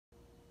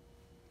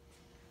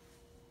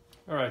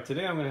All right,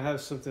 today I'm going to have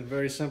something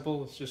very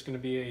simple. It's just going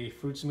to be a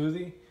fruit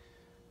smoothie.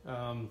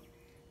 I've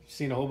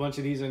seen a whole bunch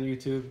of these on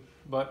YouTube,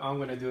 but I'm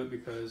going to do it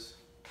because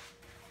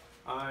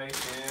I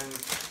am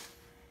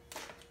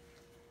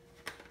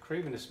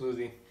craving a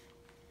smoothie.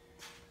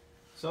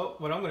 So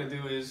what I'm going to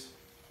do is,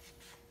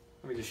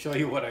 let me just show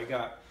you what I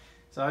got.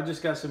 So I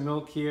just got some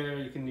milk here.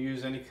 You can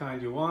use any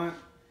kind you want,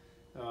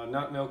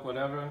 nut milk,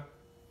 whatever.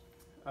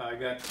 I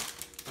got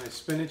my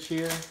spinach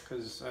here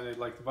because I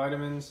like the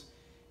vitamins.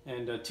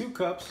 And 2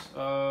 cups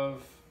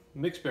of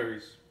mixed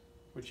berries,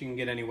 which you can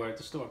get anywhere at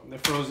the store. They're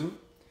frozen,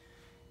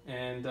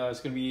 and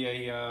it's going to be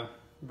a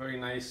very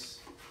nice,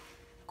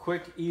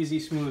 quick, easy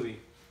smoothie.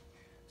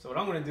 So what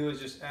I'm going to do is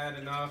just add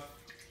enough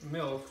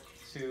milk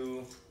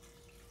to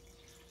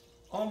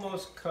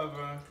almost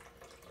cover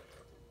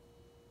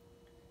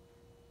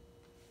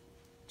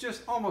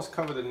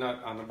the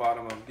nut on the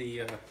bottom of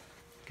the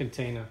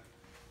container.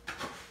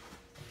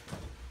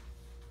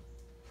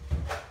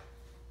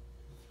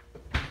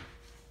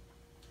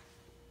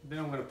 Then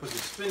I'm going to put the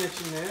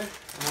spinach in there,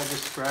 and I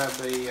just grab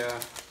a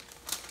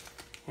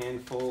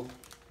handful,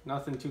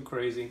 nothing too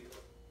crazy.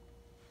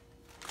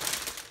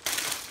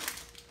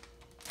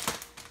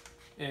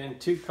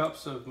 And 2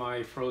 cups of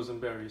my frozen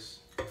berries.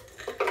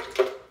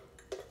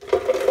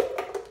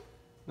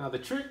 Now the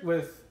trick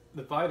with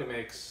the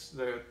Vitamix,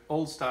 the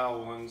old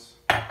style ones,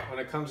 when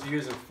it comes to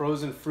using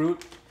frozen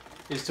fruit,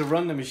 is to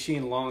run the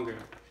machine longer.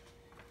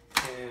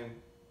 And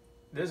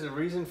there's a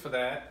reason for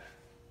that.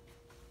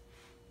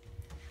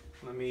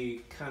 Let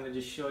me kind of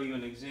just show you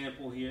an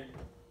example here.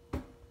 I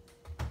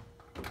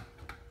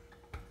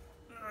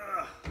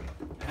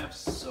have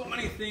so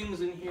many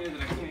things in here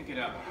that I can't get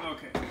out.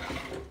 Okay.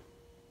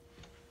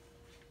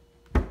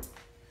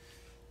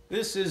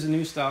 This is a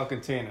new style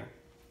container.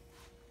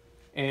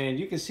 And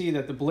you can see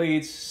that the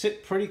blades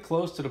sit pretty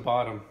close to the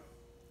bottom.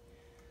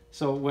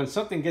 So when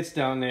something gets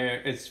down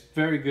there, it's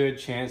very good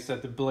chance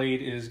that the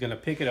blade is going to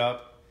pick it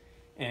up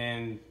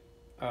and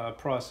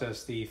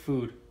process the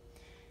food.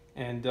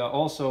 And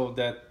also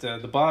that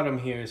the bottom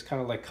here is kind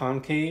of like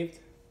concaved.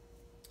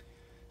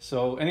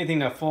 So anything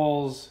that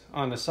falls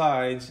on the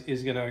sides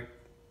is going to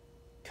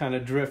kind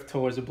of drift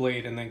towards the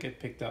blade and then get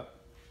picked up.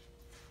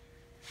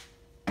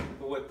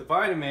 But with the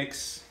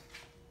Vitamix,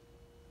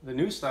 the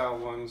new style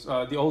ones,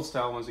 the old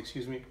style ones,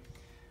 excuse me,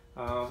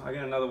 I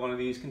got another one of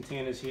these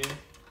containers here.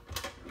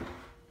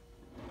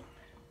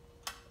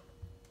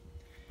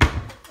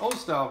 Old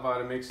style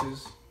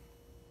Vitamixes,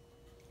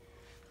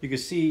 you can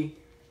see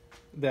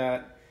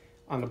that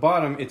on the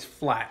bottom it's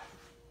flat,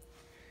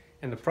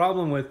 and the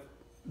problem with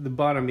the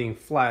bottom being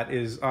flat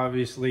is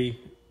obviously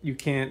you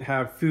can't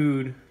have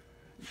food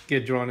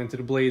get drawn into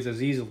the blades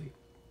as easily.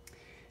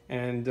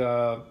 And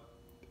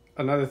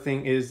another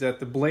thing is that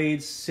the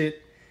blades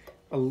sit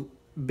a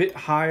bit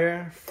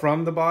higher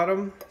from the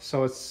bottom,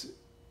 so it's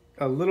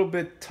a little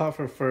bit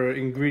tougher for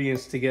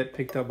ingredients to get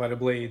picked up by the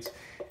blades,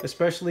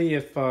 especially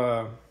if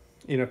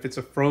you know, if it's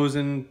a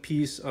frozen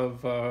piece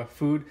of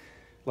food,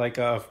 like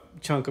a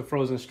chunk of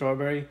frozen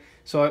strawberry.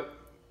 So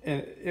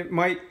it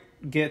might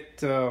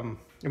get,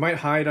 it might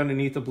hide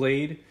underneath the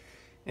blade,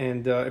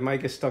 and it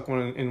might get stuck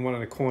in one of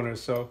the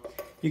corners. So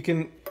you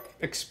can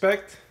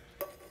expect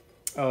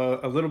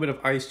a little bit of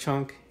ice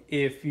chunk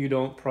if you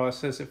don't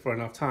process it for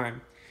enough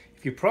time.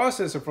 If you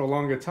process it for a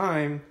longer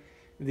time,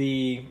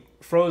 the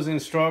frozen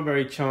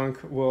strawberry chunk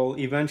will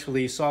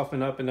eventually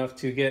soften up enough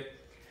to get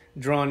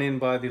drawn in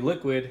by the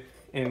liquid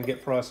and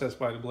get processed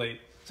by the blade.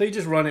 So you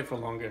just run it for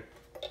longer.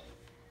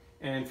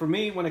 And for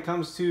me, when it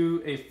comes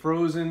to a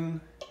frozen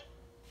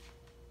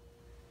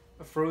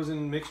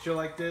mixture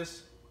like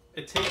this,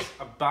 it takes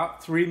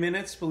about 3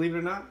 minutes, believe it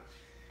or not,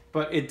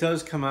 but it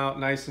does come out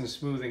nice and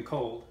smooth and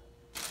cold.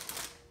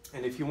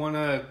 And if you want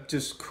to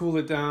just cool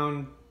it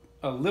down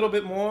a little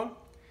bit more,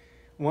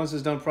 once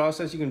it's done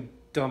processed, you can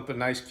dump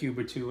an ice cube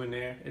or 2 in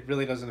there. It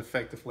really doesn't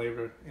affect the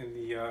flavor in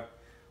the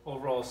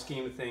overall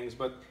scheme of things,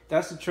 but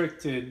that's the trick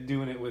to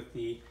doing it with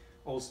the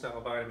old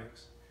style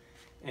Vitamix.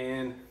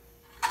 And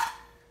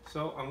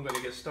so I'm going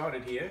to get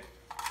started here.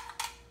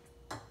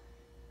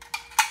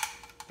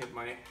 Get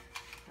my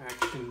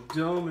action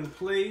dome in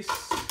place.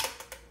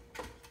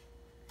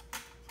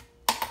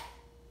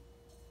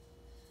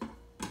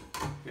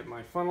 Get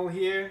my funnel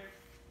here.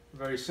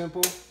 Very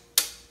simple.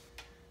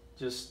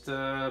 Just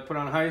put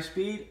on high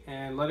speed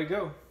and let it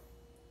go.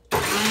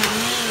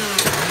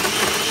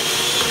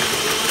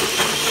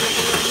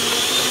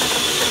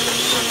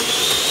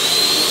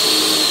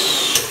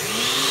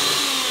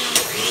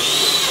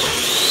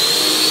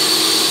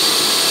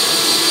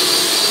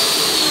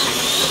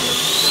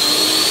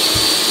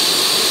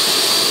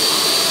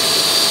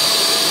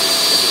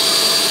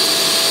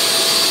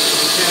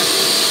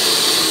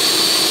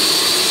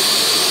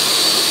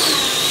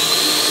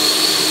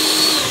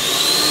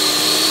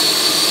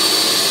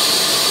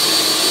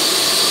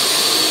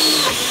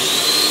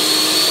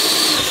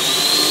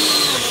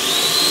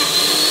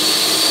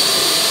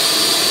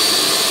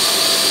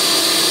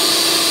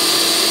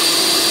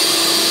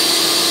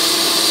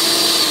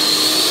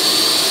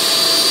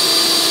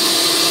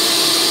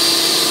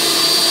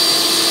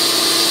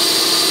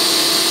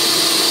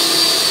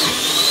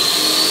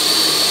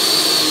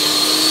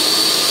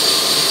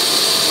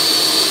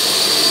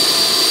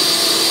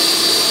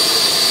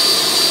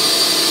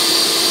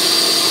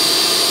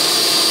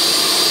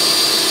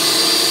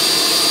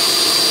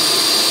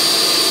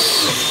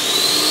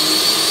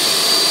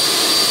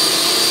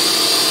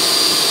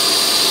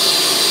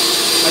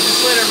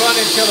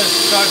 until it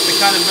starts to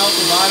kind of melt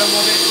the bottom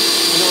of it,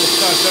 and it'll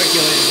start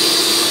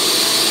circulating.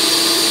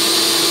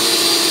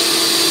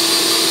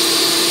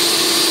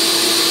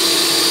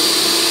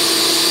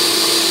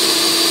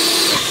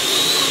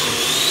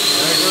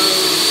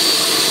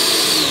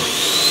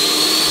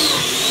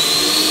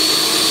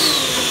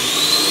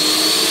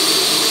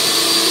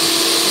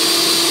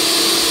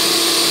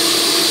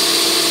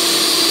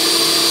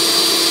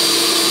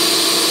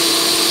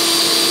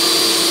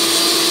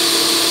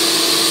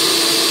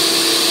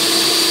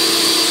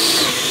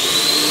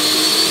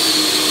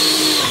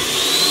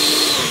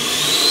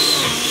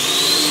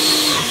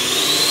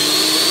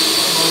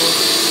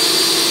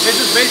 This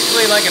is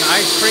basically like an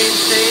ice cream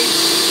stage.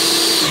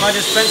 If I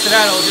dispense it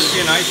out, it'll just be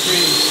an ice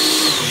cream.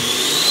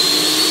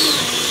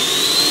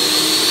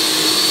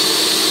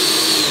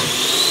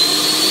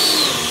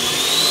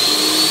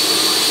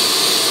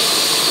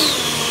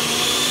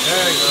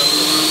 There you go.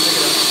 Come on, pick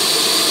it up.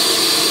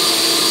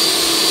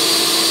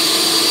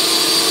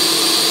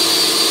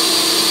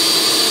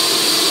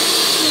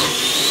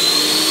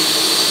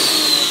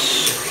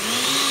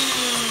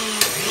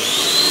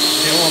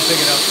 It won't pick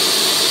it up.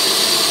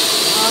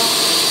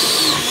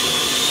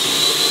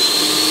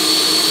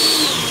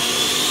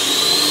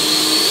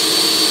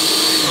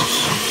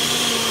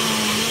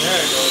 There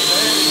it goes.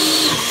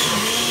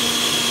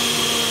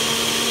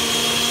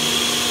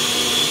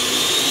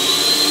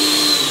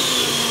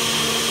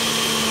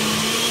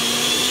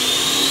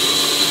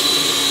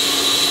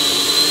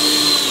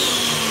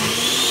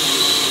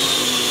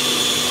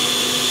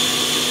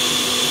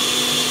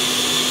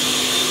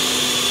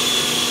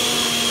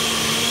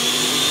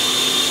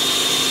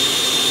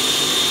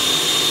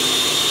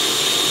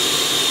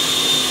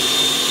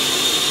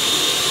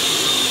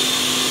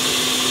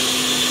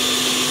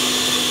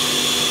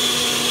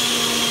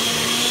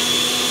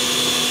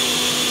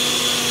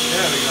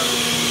 There we go.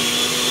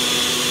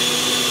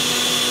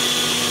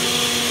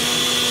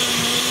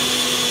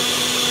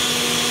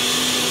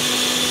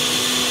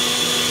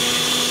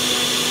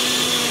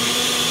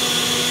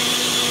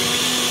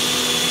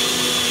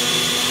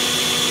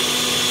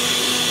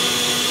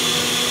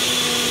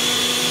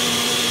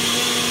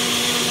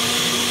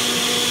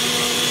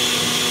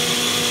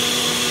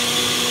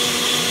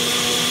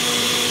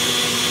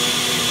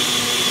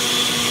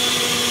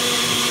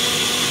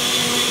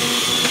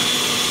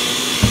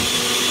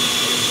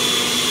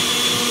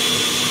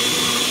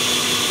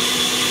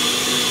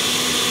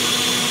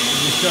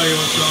 Show you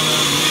what's going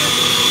on here.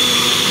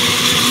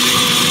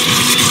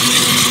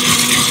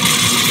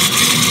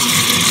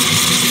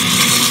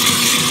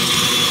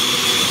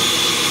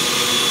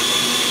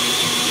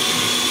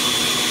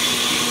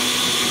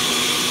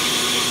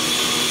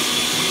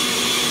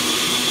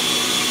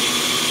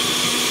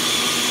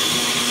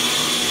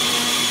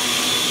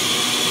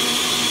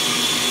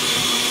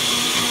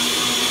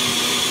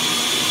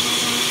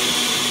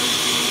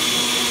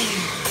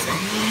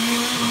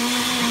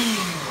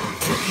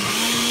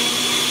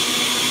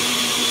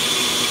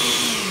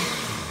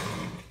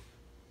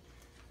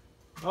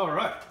 All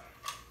right.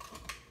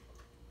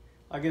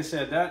 Like I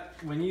said, that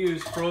when you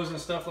use frozen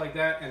stuff like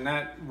that and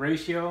that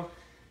ratio,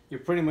 you're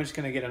pretty much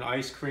going to get an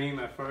ice cream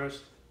at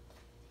first.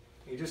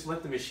 You just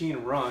let the machine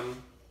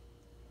run,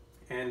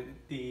 and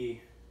the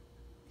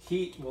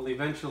heat will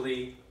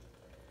eventually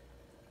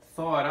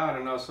thaw it out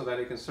enough so that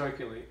it can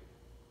circulate.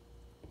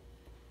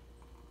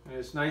 And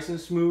it's nice and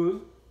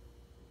smooth.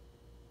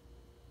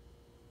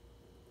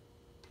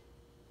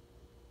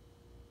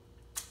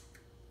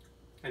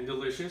 And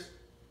delicious.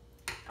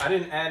 I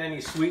didn't add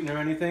any sweetener or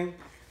anything,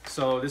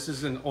 so this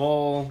is an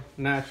all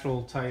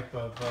natural type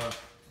of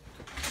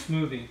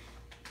smoothie,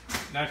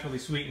 naturally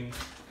sweetened,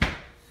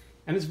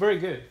 and it's very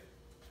good.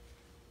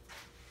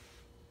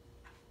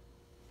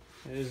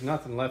 There's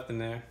nothing left in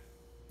there,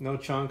 no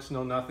chunks,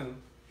 no nothing.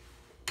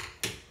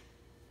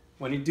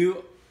 When you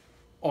do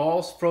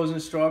all frozen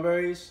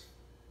strawberries,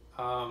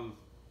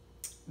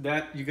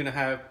 that you're gonna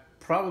have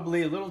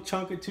probably a little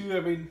chunk or two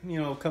every,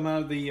 come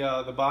out of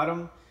the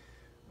bottom.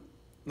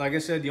 Like I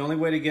said, the only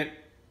way to get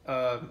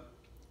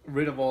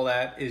rid of all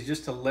that is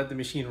just to let the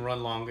machine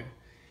run longer.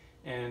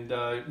 And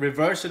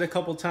reverse it a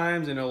couple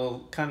times and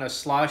it'll kind of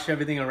slosh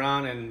everything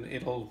around, and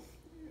it'll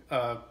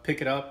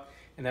pick it up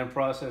and then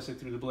process it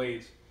through the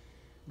blades.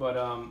 But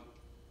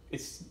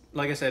it's,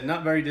 like I said,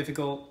 not very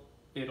difficult.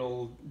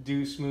 It'll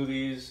do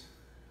smoothies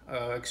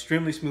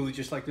extremely smoothly,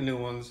 just like the new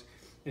ones.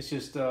 It's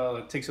just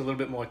it takes a little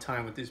bit more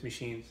time with these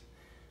machines.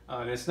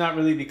 And it's not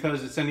really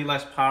because it's any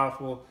less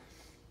powerful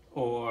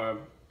or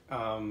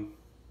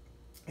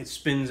it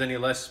spins any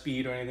less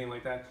speed or anything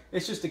like that.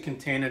 It's just a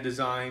container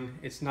design.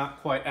 It's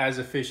not quite as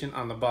efficient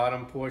on the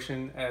bottom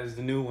portion as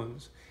the new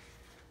ones.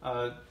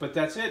 But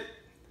that's it.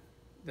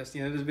 That's the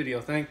end of this video.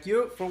 Thank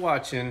you for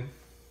watching.